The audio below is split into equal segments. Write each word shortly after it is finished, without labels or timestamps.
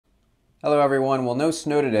Hello everyone. Well, no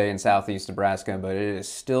snow today in southeast Nebraska, but it is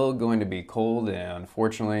still going to be cold, and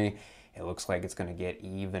unfortunately, it looks like it's going to get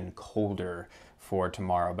even colder for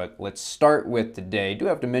tomorrow. But let's start with today. I do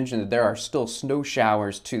have to mention that there are still snow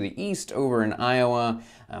showers to the east over in Iowa,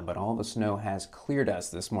 but all the snow has cleared us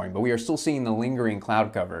this morning. But we are still seeing the lingering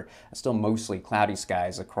cloud cover, still mostly cloudy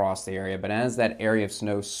skies across the area. But as that area of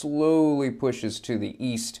snow slowly pushes to the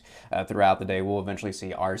east throughout the day, we'll eventually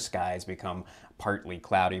see our skies become partly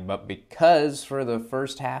cloudy. But because for the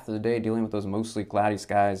first half of the day dealing with those mostly cloudy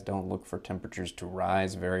skies, don't look for temperatures to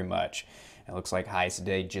rise very much. It looks like highs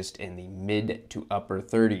today just in the mid to upper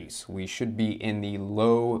 30s. We should be in the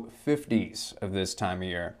low 50s of this time of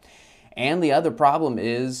year. And the other problem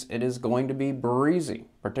is it is going to be breezy,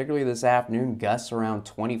 particularly this afternoon, gusts around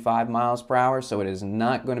 25 miles per hour, so it is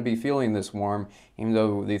not going to be feeling this warm. Even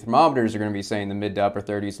though the thermometers are going to be saying the mid to upper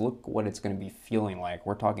 30s, look what it's going to be feeling like.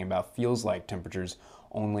 We're talking about feels like temperatures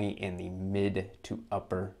only in the mid to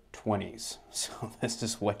upper 20s. So this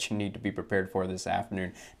is what you need to be prepared for this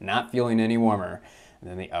afternoon, not feeling any warmer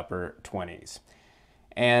than the upper 20s.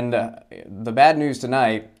 And the bad news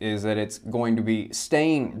tonight is that it's going to be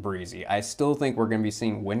staying breezy. I still think we're going to be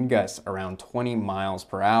seeing wind gusts around 20 miles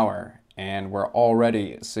per hour, and we're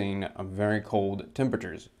already seeing very cold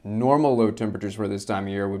temperatures. Normal low temperatures for this time of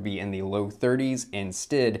year would be in the low 30s.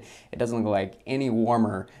 Instead, it doesn't look like any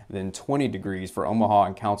warmer than 20 degrees for Omaha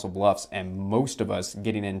and Council Bluffs, and most of us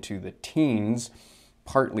getting into the teens,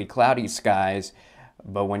 partly cloudy skies.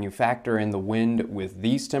 But when you factor in the wind with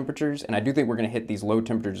these temperatures, and I do think we're going to hit these low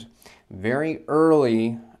temperatures very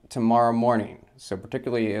early tomorrow morning. So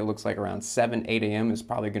particularly it looks like around 7, 8 a.m. is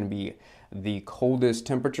probably going to be the coldest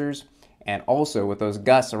temperatures. And also with those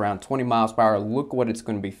gusts around 20 miles per hour, look what it's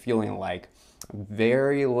going to be feeling like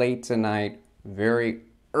very late tonight, very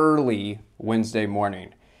early Wednesday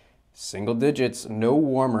morning. Single digits, no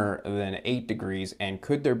warmer than 8 degrees. And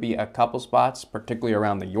could there be a couple spots, particularly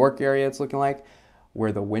around the York area it's looking like,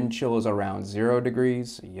 where the wind chill is around 0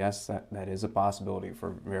 degrees? Yes, that is a possibility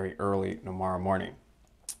for very early tomorrow morning.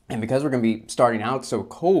 And because we're going to be starting out so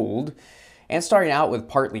cold and starting out with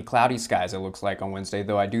partly cloudy skies, it looks like on Wednesday,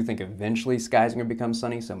 though I do think eventually skies are going to become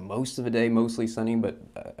sunny. So most of the day, mostly sunny, but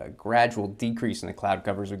a gradual decrease in the cloud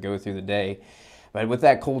cover as we go through the day. But with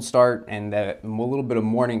that cold start and that little bit of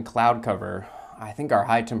morning cloud cover, I think our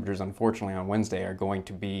high temperatures, unfortunately, on Wednesday are going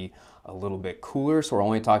to be a little bit cooler. So we're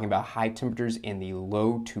only talking about high temperatures in the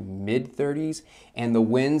low to mid 30s, and the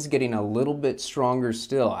winds getting a little bit stronger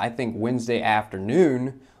still. I think Wednesday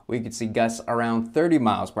afternoon, we could see gusts around 30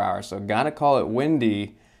 miles per hour. So gotta call it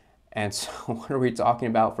windy. And so what are we talking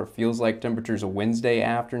about for feels like temperatures Wednesday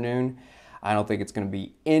afternoon? I don't think it's going to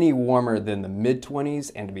be any warmer than the mid 20s.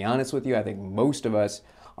 And to be honest with you, I think most of us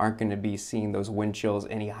aren't going to be seeing those wind chills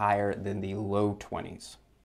any higher than the low 20s.